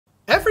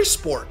Every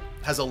sport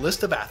has a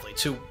list of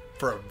athletes who,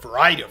 for a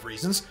variety of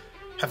reasons,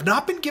 have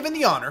not been given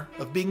the honor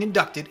of being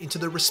inducted into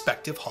their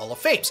respective Hall of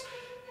Fames.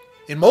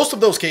 In most of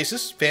those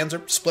cases, fans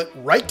are split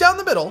right down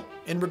the middle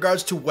in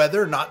regards to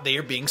whether or not they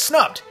are being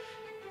snubbed.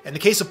 And the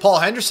case of Paul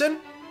Henderson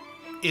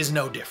is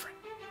no different.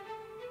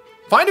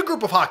 Find a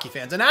group of hockey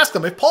fans and ask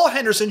them if Paul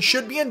Henderson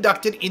should be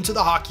inducted into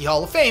the Hockey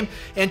Hall of Fame,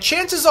 and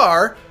chances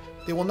are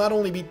they will not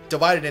only be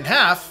divided in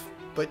half,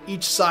 but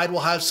each side will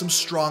have some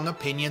strong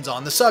opinions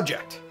on the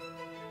subject.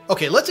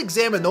 Okay, let's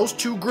examine those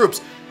two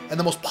groups and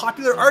the most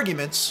popular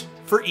arguments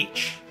for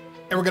each.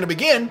 And we're going to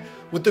begin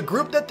with the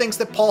group that thinks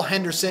that Paul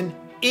Henderson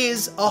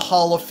is a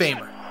Hall of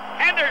Famer.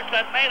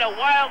 Henderson made a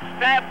wild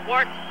stab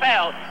for it and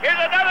fell. Here's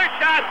another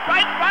shot,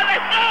 right by the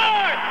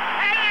score!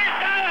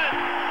 Henderson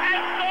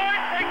has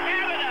scored for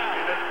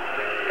Canada!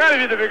 It's gotta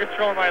be the biggest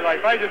throw in my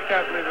life. I just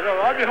can't believe it.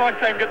 I'll be a long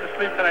time getting to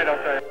sleep tonight, I'll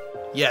tell you.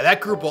 Yeah,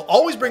 that group will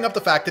always bring up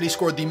the fact that he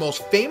scored the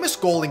most famous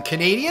goal in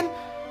Canadian,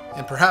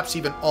 and perhaps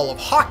even all of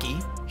hockey,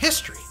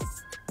 history.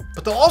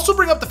 But they'll also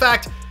bring up the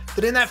fact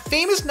that in that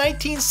famous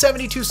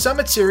 1972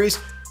 Summit Series,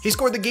 he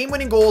scored the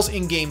game-winning goals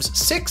in games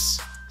 6,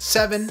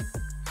 7,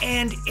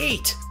 and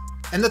 8.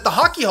 And that the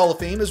Hockey Hall of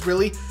Fame is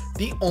really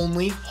the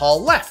only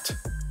hall left.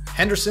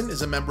 Henderson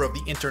is a member of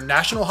the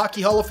International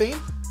Hockey Hall of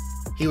Fame.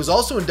 He was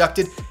also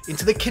inducted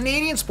into the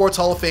Canadian Sports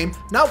Hall of Fame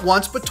not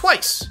once but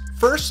twice.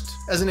 First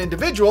as an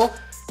individual,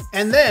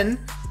 and then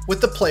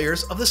with the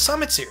players of the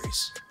Summit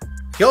Series.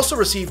 He also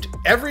received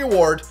every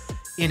award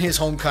in his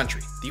home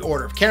country: the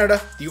Order of Canada,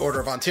 the Order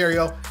of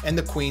Ontario, and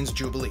the Queen's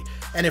Jubilee.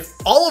 And if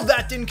all of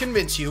that didn't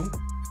convince you,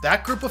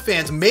 that group of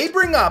fans may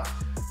bring up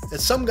that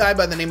some guy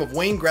by the name of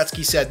Wayne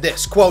Gretzky said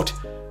this, quote,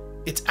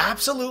 "It's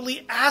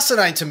absolutely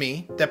asinine to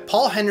me that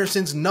Paul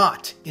Henderson's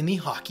not in the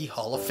Hockey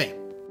Hall of Fame."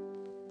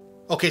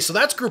 Okay, so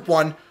that's group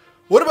one.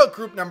 What about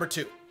group number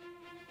two?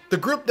 The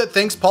group that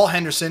thinks Paul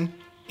Henderson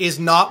is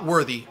not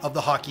worthy of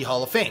the Hockey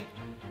Hall of Fame.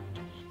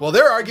 Well,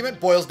 their argument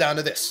boils down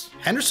to this: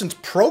 Henderson's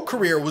pro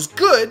career was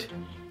good,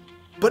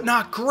 but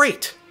not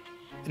great.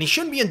 And he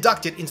shouldn't be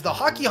inducted into the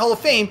Hockey Hall of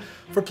Fame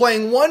for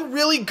playing one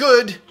really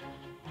good,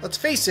 let's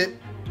face it,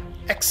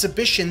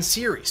 exhibition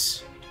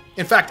series.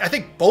 In fact, I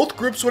think both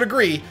groups would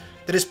agree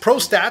that his pro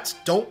stats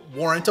don't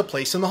warrant a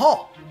place in the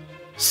Hall.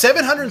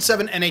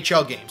 707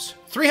 NHL games,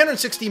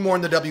 360 more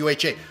in the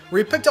WHA,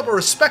 where he picked up a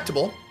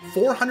respectable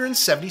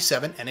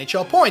 477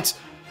 NHL points,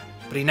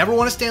 but he never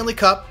won a Stanley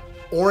Cup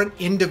or an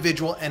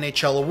individual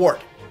NHL award.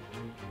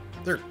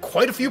 There are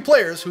quite a few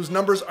players whose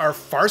numbers are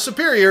far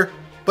superior,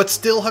 but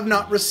still have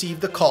not received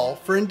the call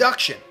for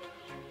induction.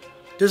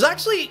 There's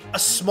actually a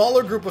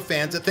smaller group of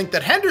fans that think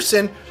that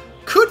Henderson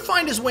could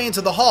find his way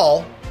into the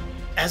Hall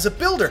as a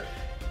builder.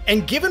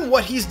 And given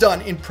what he's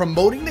done in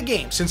promoting the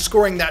game since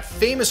scoring that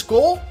famous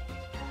goal,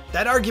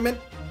 that argument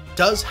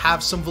does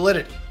have some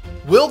validity.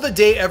 Will the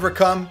day ever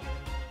come?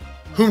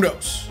 Who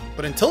knows?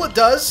 But until it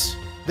does,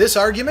 this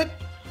argument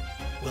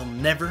will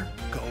never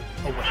go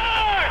away.